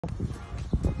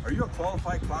Are you a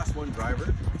qualified Class 1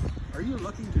 driver? Are you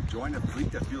looking to join a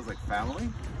fleet that feels like family?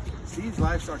 Steve's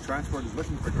Livestock Transport is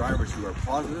looking for drivers who are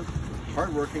positive,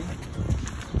 hardworking,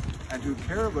 and who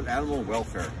care about animal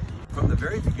welfare. From the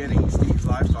very beginning, Steve's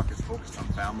Livestock is focused on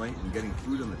family and getting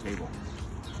food on the table.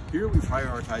 Here we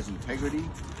prioritize integrity,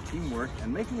 teamwork,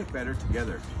 and making it better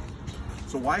together.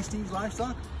 So why Steve's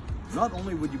Livestock? Not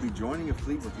only would you be joining a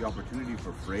fleet with the opportunity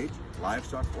for freight,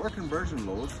 livestock, or conversion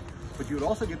loads, but you would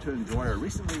also get to enjoy our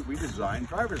recently redesigned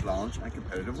driver's lounge and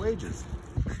competitive wages.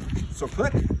 So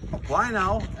click, apply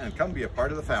now, and come be a part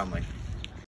of the family.